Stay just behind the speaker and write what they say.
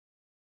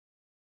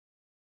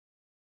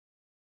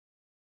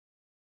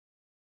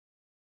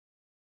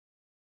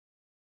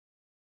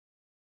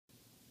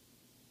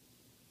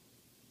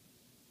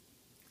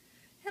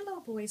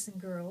Hello, boys and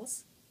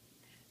girls.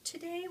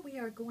 Today we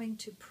are going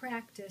to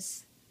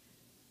practice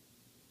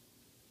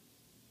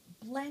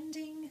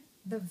blending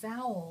the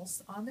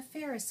vowels on the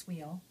Ferris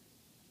wheel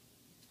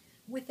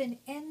with an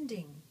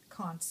ending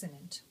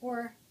consonant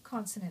or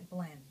consonant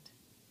blend.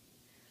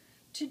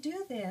 To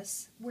do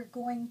this, we're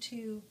going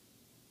to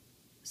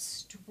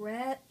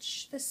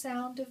stretch the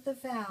sound of the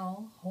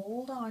vowel,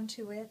 hold on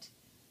to it,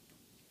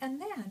 and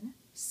then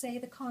say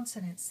the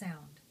consonant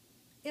sound.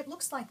 It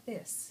looks like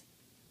this.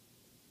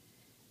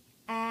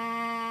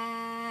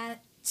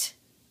 At.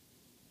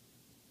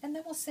 And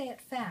then we'll say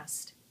it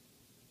fast.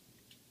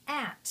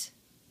 At.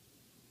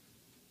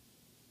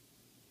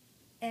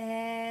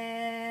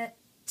 Et.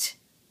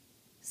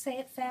 Say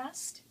it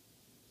fast.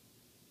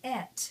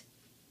 Et.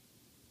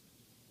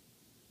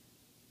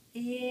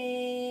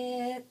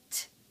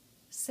 It.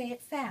 Say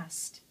it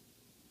fast.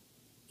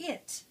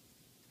 It.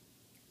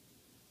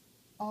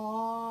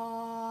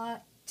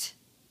 Ought.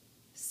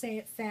 Say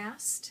it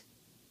fast.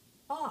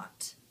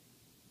 Ought.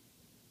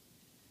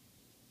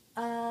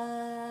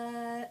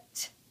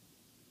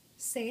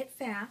 Say it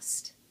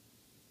fast.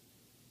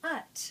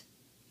 Ut.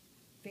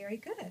 Very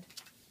good.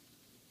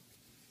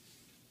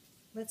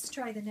 Let's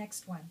try the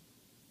next one.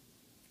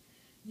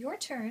 Your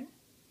turn.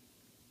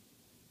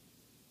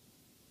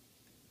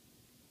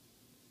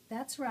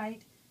 That's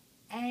right.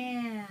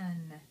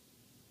 An.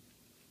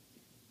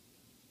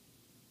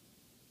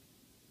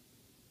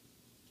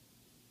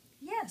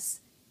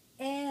 Yes.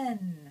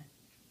 N.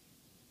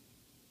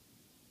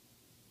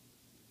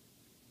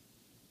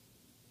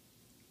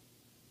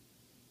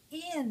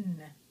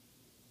 In.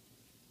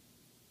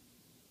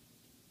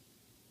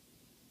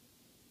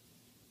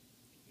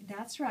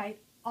 That's right.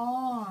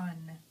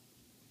 On.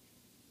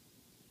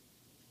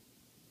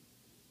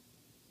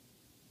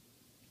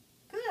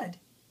 Good.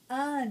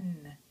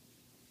 Un.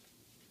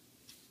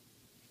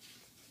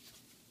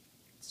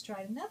 Let's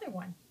try another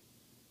one.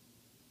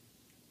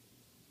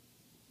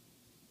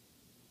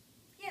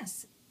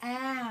 Yes.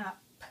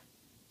 App.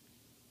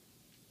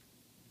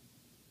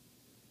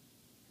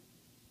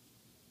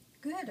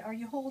 Good. Are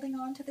you holding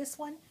on to this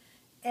one?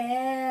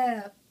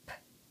 Ep.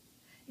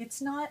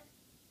 It's not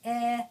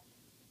ep,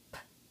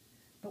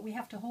 but we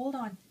have to hold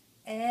on.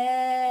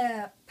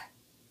 Ep.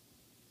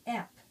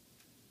 Ep.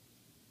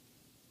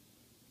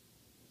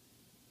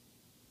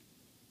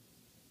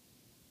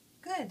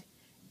 Good.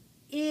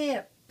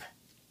 Ip.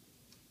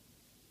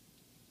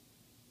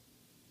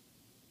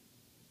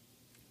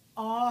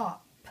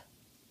 Op.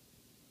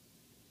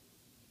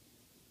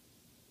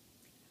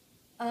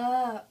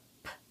 Up.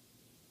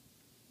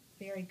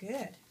 Very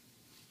good.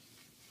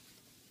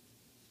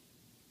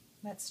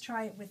 Let's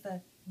try it with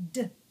a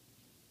D.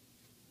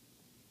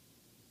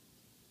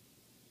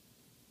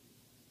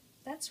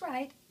 That's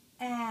right.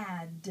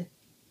 Add.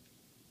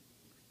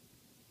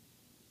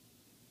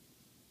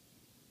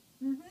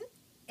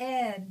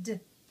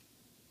 Ed.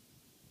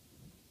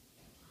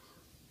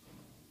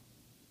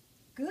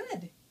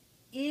 Good.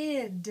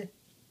 Id.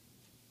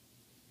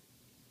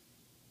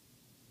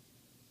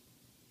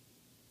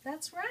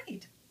 That's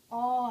right.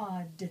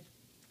 Odd.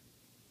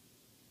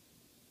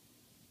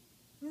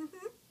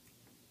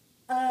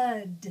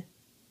 Ud.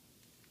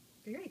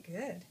 Very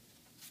good.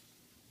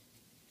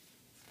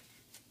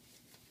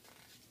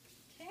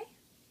 Okay,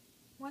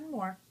 one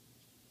more.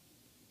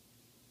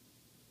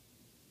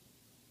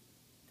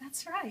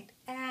 That's right.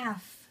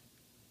 Af.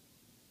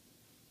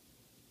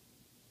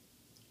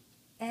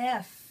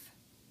 F.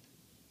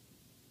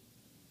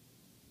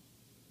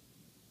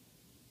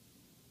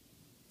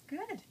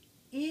 Good.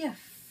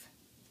 If.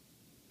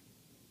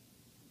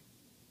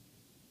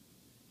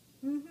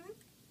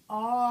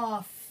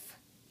 Off.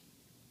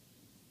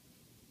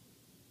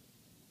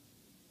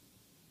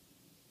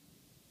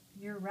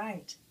 You're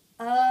right.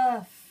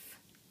 Uff.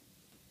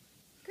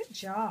 Good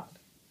job.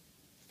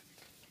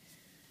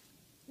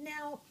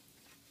 Now,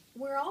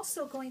 we're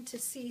also going to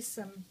see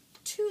some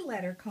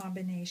two-letter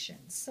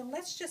combinations. So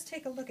let's just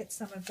take a look at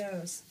some of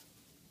those.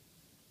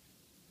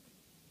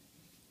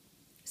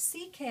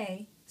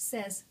 CK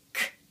says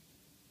k.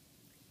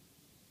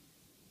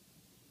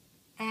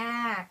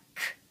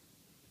 Ack.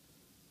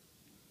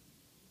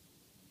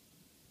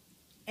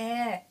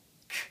 Ek.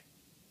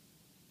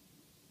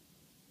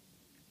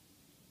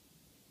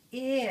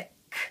 Ick.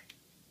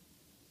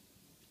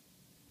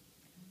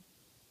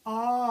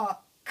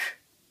 Awk.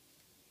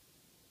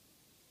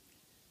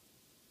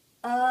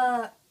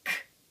 Uck.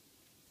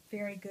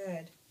 Very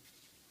good.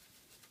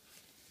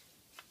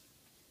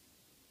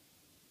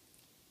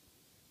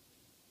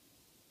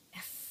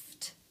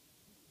 Eft.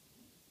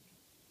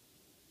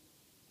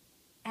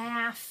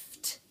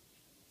 Aft.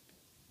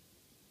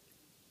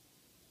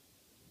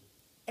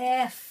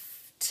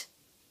 Eft.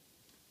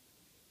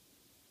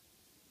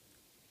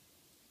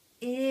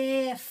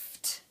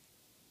 Ift.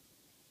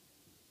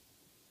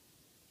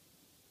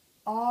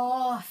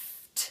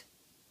 Oft.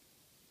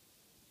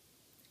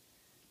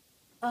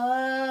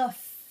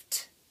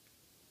 Uft.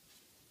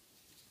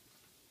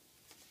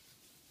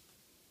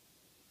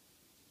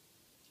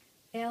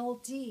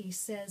 LD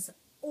says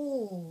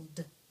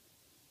old.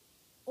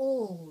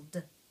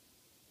 old,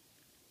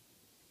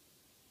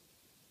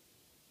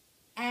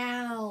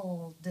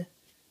 ald,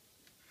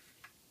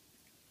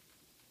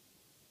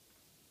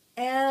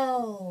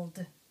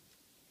 eld.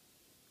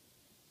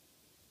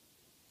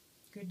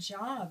 Good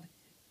job.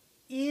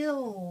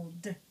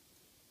 Ild,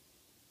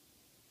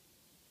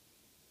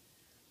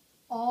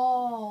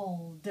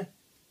 ald,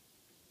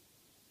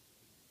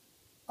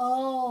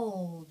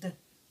 old.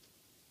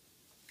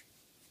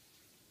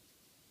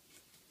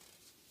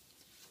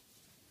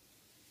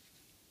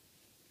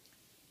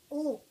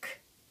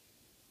 Ulk,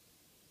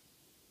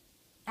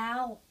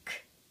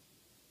 alk,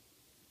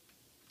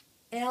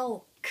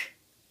 elk,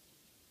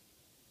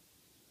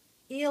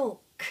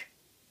 ilk,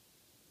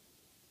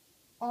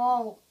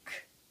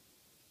 alk,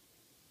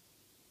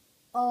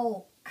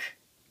 oak.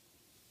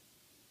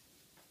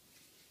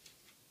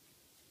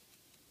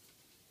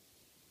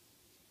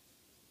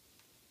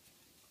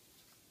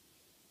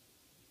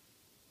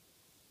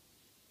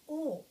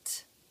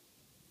 Alt,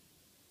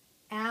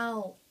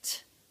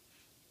 out,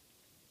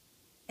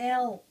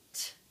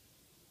 elt,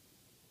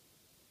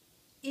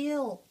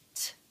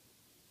 ilt,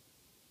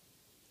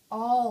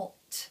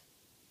 alt,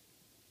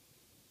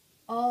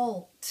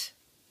 alt.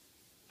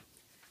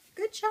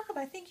 Good job.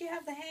 I think you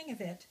have the hang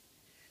of it.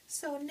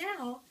 So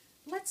now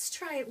let's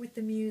try it with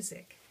the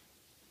music.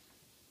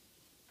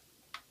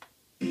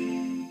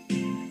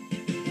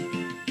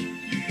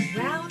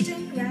 Round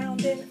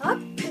and up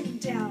and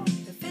down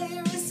the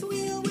Ferris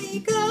wheel we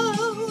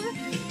go.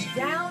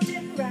 Round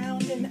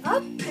and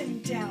up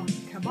and down.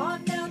 Come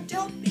on now,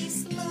 don't be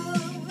slow.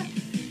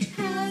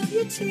 Have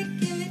your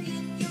ticket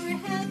in your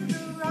hand,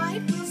 the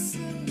ride will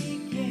soon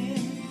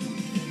begin.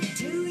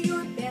 Do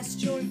your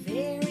best, your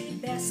very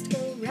best,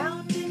 go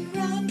round and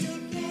round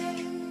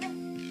again.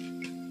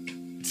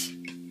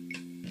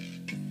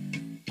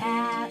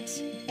 At,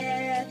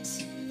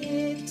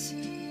 it,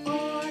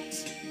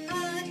 ought,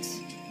 at,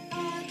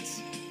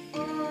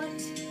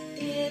 ought,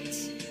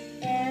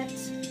 it,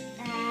 at.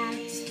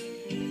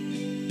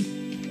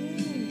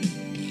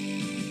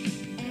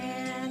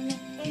 An,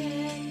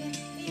 in,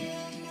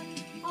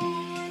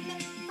 on,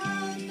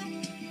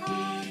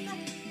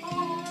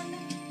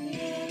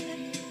 in,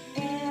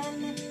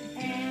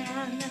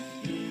 an.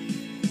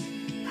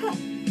 Huh.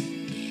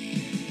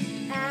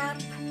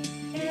 Ap,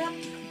 ip,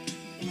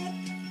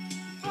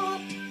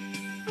 up,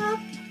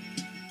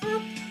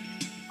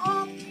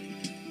 op,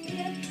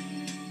 ip,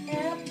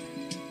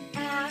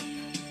 ap.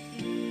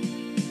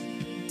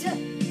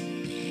 D,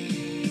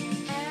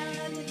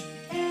 add,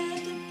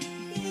 ed,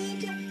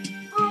 id,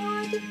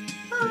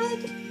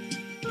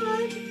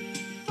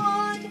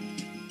 odd,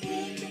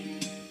 id,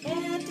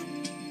 ed,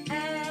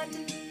 add.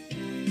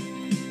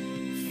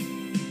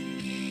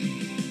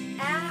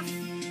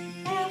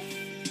 Af,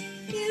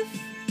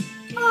 if,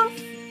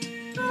 off,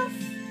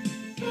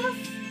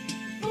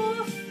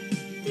 off,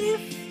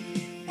 if,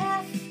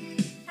 af.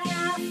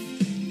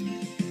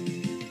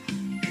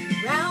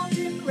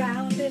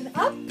 Round and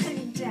up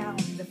and down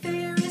the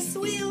Ferris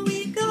wheel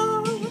we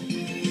go.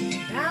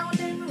 Round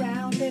and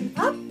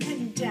up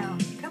and down.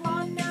 Come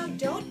on now,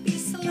 don't be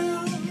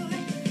slow.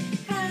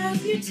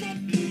 Have your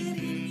ticket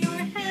in your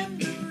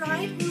hand, the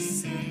ride will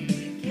soon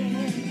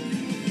begin.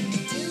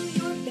 Do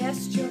your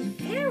best, your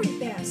very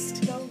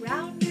best, go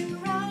round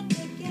and round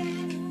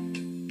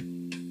again.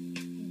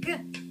 G,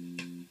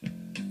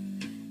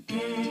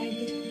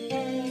 egg,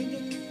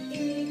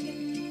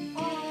 ig,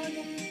 og,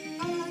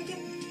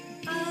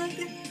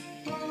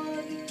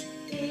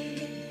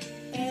 ig,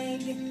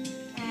 egg,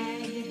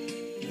 ag.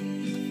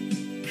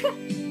 K,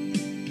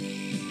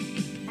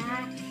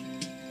 ak,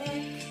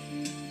 ek,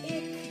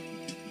 ik,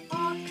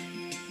 ok,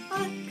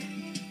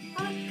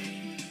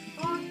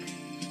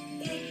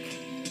 ik,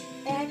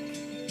 ek,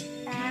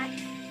 ak.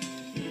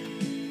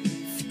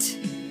 Ft,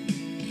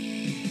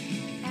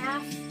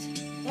 aft,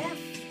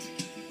 eft,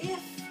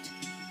 ift,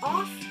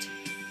 oft,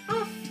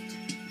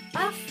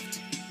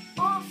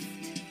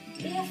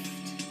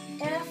 ift,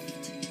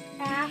 eft,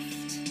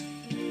 aft.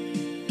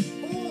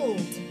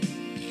 Old,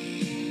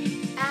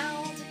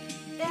 ald,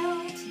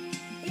 eld,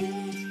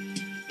 ild,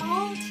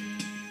 alt,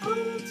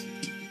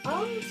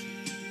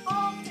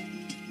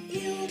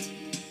 ild,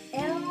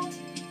 eld,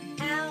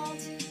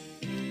 ald.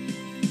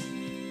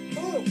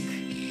 Ulk,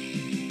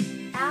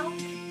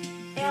 alk,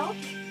 elk,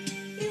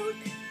 ilk,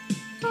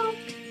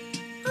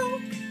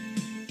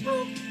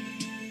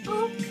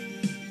 ilk,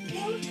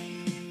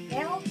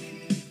 elk,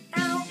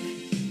 alk.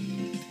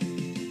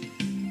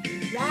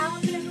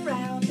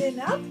 Round and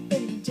up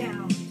and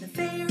down the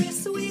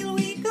Ferris wheel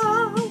we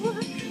go.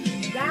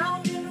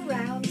 Round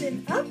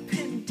and up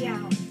and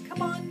down.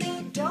 Come on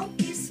now, don't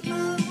be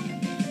slow.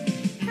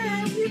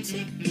 Have your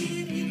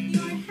ticket in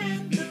your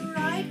hand, the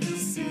ride will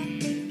soon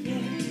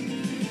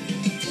begin.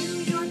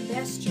 Do your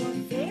best, your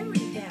very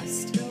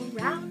best, go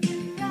round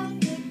and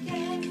round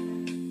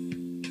again.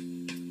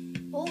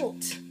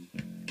 Alt,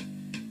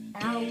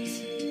 out,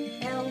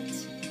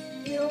 elt,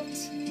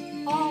 ilt,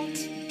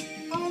 alt,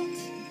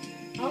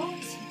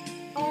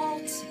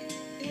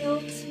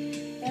 ilt,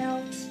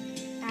 elt,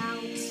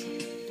 out.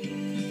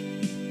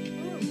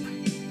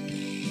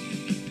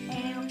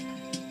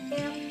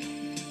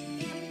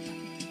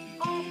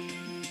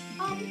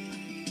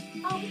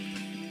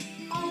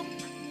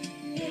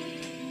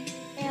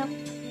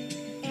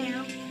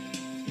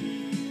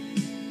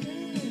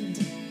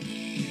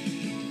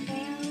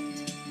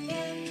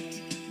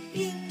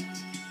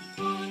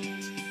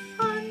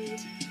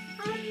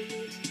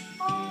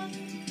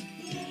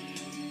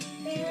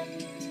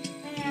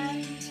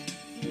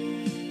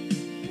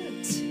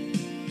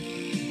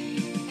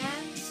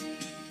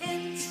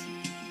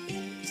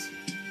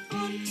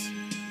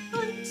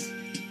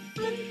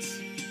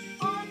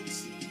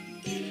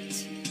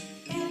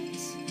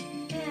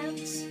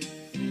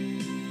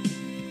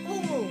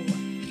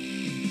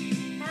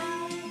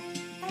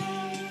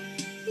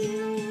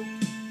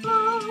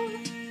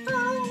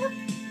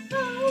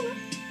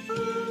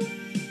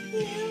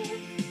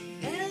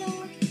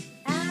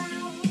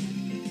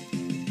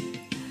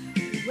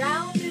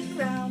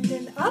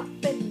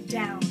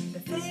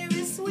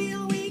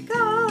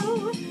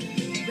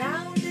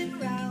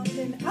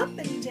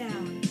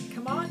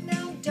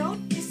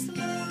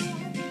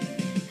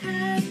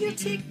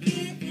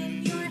 ticket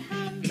in your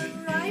hand, the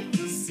ride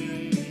will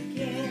soon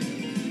begin.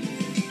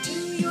 Do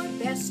your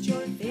best,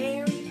 your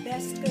very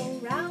best, go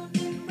round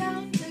and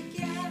round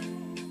again.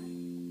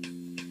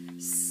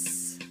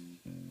 S,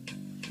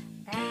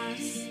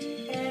 as,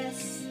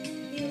 es,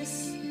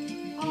 is,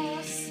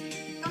 os,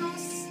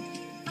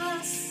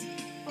 us,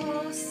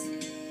 os,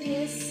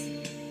 is,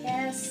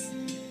 es,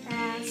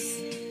 as.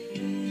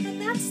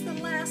 And that's the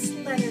last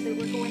letter that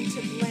we're going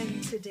to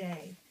blend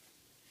today.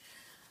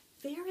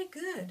 Very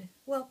good.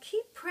 Well,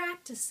 keep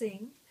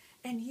practicing,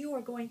 and you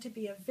are going to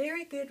be a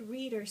very good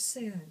reader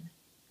soon.